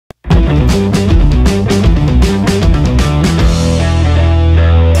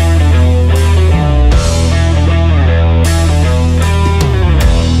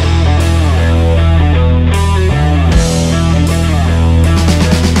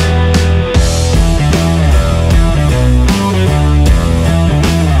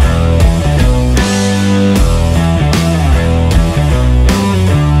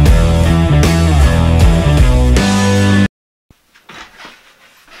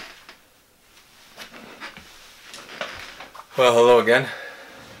Well, hello again.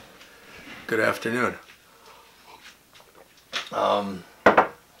 Good afternoon. Going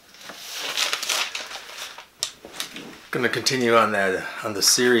to continue on the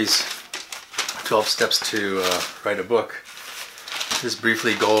series 12 Steps to Write a Book. Just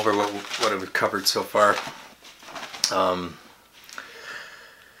briefly go over what we've covered so far.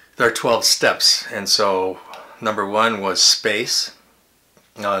 There are 12 steps, and so number 1 was space.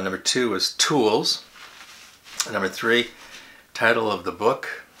 Number 2 was tools. Number 3, title of the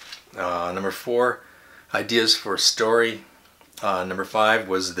book. Number 4, ideas for a story. Number 5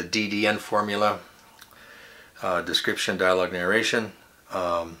 was the DDN formula, description, dialogue, narration.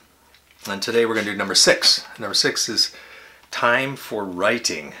 And today we're going to do number 6. Number 6 is time for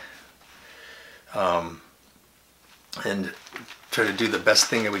writing. And try to do the best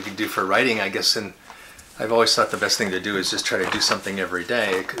thing that we can do for writing, I guess. And I've always thought the best thing to do is just try to do something every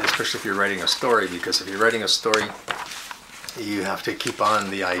day, especially if you're writing a story, because if you're writing a story, you have to keep on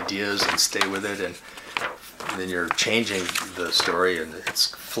the ideas and stay with it, and then you're changing the story and it's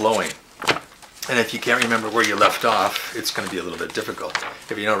flowing. And if you can't remember where you left off, it's going to be a little bit difficult.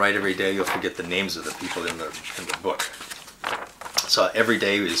 If you don't write every day, you'll forget the names of the people in the book. So every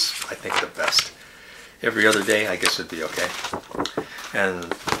day is, I think, the best. Every other day, I guess, would be okay.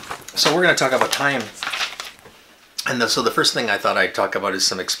 And so we're going to talk about time. And so the first thing I thought I'd talk about is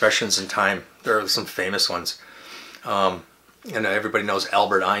some expressions in time. There are some famous ones. Everybody knows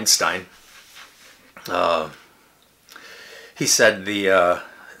Albert Einstein. He said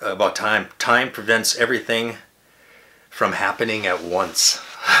about time. Time prevents everything from happening at once.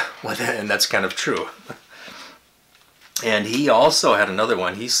 And that's kind of true. And he also had another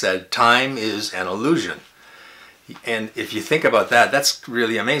one. He said, time is an illusion. And if you think about that, that's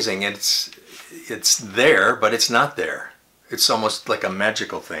really amazing. It's there, but it's not there. It's almost like a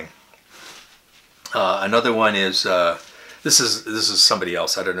magical thing. Another one is, this is somebody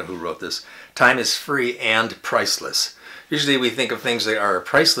else. I don't know who wrote this. Time is free and priceless. Usually we think of things that are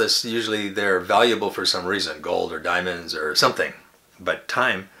priceless. Usually they're valuable for some reason, gold or diamonds or something. But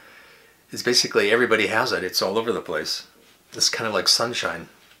time is basically, everybody has it. It's all over the place. It's kind of like sunshine.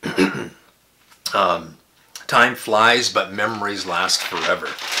 Time flies, but memories last forever.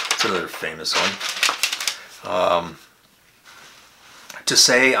 It's another famous one. To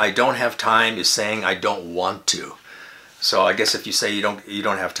say I don't have time is saying I don't want to. So I guess if you say you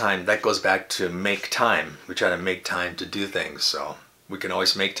don't have time, that goes back to make time. We try to make time to do things, so we can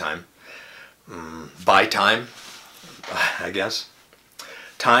always make time. Buy time, I guess.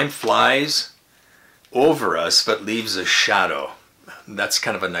 Time flies over us but leaves a shadow. That's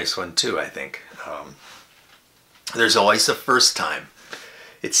kind of a nice one too, I think. There's always a first time.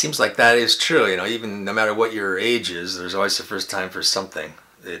 It seems like that is true, even no matter what your age is, there's always a first time for something.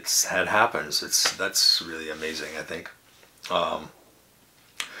 It happens. That's really amazing, I think.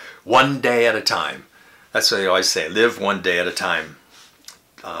 One day at a time. That's what they always say. Live one day at a time.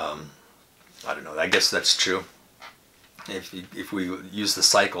 I don't know. I guess that's true. If we use the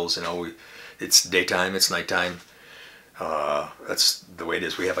cycles, it's daytime, it's nighttime. That's the way it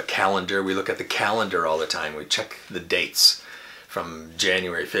is. We have a calendar. We look at the calendar all the time. We check the dates from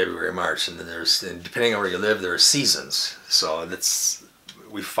January, February, March, and then depending on where you live, there are seasons. So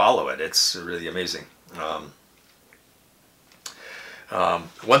we follow it. It's really amazing.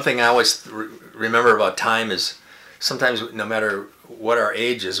 One thing I always remember about time is sometimes, no matter what our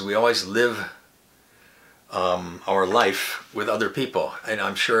age is, we always live our life with other people. And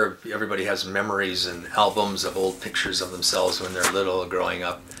I'm sure everybody has memories and albums of old pictures of themselves when they're little, growing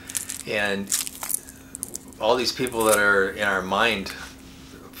up. And all these people that are in our mind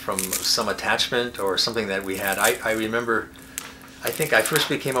from some attachment or something that we had. I remember, I think I first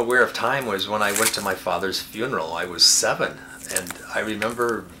became aware of time was when I went to my father's funeral. I was 7, and I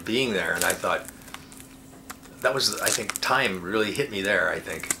remember being there, and I thought, that was, I think, time really hit me there, I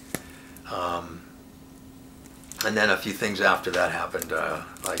think. And then a few things after that happened.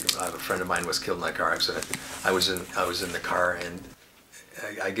 Like a friend of mine was killed in a car accident. I was in the car, and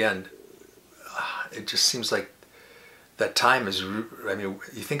again, it just seems like that time is. I mean,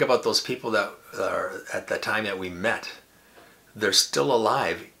 you think about those people that are at that time that we met. They're still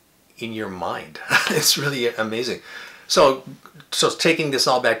alive in your mind. It's really amazing. So taking this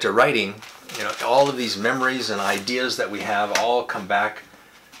all back to writing, all of these memories and ideas that we have all come back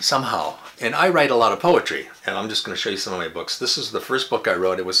somehow. And I write a lot of poetry, and I'm just going to show you some of my books. This is the first book I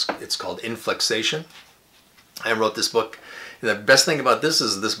wrote. It's called Inflexation. I wrote this book. The best thing about this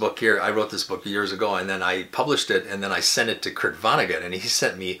is this book here. I wrote this book years ago, and then I published it, and then I sent it to Kurt Vonnegut, and he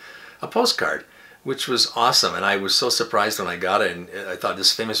sent me a postcard, which was awesome. And I was so surprised when I got it, and I thought,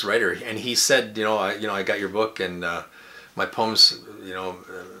 this famous writer, and he said, I got your book, and my poems, you know,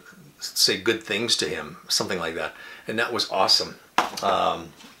 say good things to him, something like that, and that was awesome.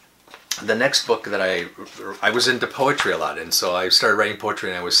 The next book that I was into poetry a lot, and so I started writing poetry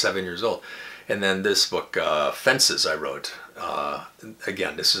when I was 7 years old. And then this book, Fences, I wrote.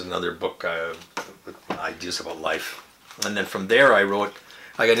 Again, this is another book with ideas about life. And then from there I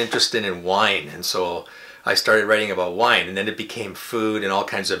got interested in wine, and so I started writing about wine, and then it became food and all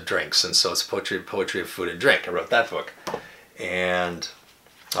kinds of drinks, and so it's poetry of food and drink. I wrote that book. And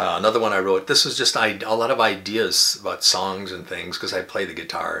another one I wrote, this was just a lot of ideas about songs and things, because I play the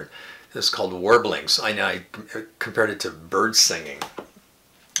guitar. It's called Warblings. I compared it to bird singing.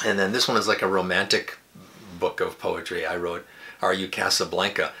 And then this one is like a romantic book of poetry. I wrote, Are You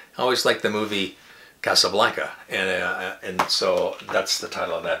Casablanca? I always liked the movie Casablanca, and so that's the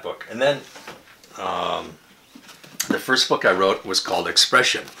title of that book. And then the first book I wrote was called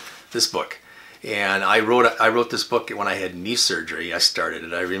Expression, this book. And I wrote this book when I had knee surgery. I started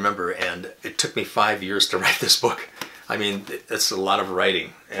it, I remember, and it took me 5 years to write this book. I mean, it's a lot of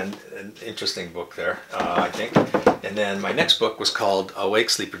writing, and an interesting book there, I think. And then my next book was called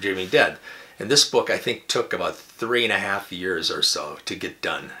Awake, Sleep, or Dreaming Dead. And this book, I think, took about 3.5 years or so to get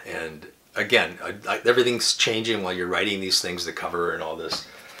done. And again, everything's changing while you're writing these things, the cover and all this.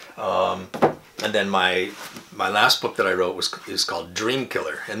 And then my last book that I wrote is called Dream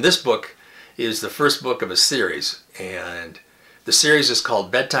Killer. And this book is the first book of a series. And the series is called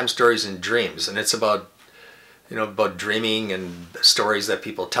Bedtime Stories and Dreams. And it's about, you know, about dreaming and stories that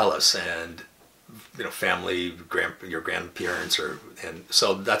people tell us, and, you know, family, your grandparents, and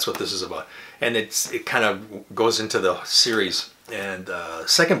so that's what this is about. And it kind of goes into the series. And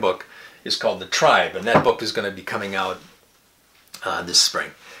second book is called The Tribe, and that book is going to be coming out this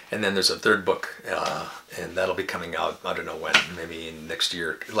spring. And then there's a third book, and that'll be coming out, I don't know when, maybe next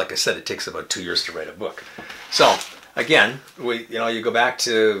year. Like I said, it takes about 2 years to write a book. So again, you go back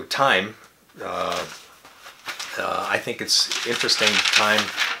to time. I think it's interesting time.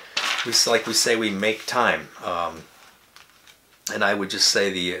 Like we say, we make time. And I would just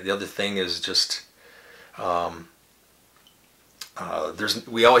say the other thing is just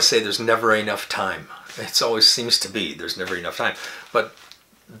we always say there's never enough time. It always seems to be there's never enough time, but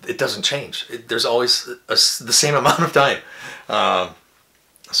it doesn't change. There's always the same amount of time.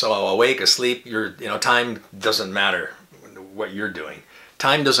 So awake, asleep, time doesn't matter what you're doing.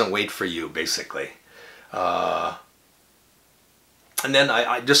 Time doesn't wait for you, basically. And then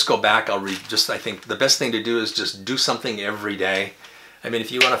I just go back, I think the best thing to do is just do something every day. I mean,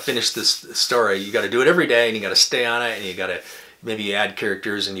 if you want to finish this story, you got to do it every day, and you got to stay on it, and you got to maybe add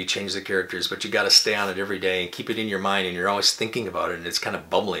characters and you change the characters, but you got to stay on it every day and keep it in your mind, and you're always thinking about it, and it's kind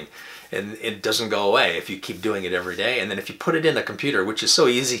of bubbling, and it doesn't go away if you keep doing it every day. And then if you put it in a computer, which is so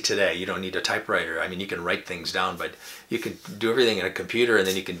easy today, you don't need a typewriter. I mean, you can write things down, but you can do everything in a computer, and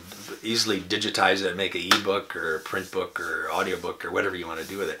then you can easily digitize it and make an ebook or a print book or audiobook or whatever you want to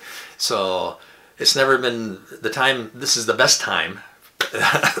do with it. So it's never been the time. This is the best time,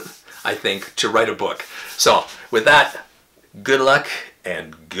 I think, to write a book. So with that, good luck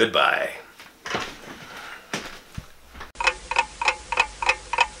and goodbye.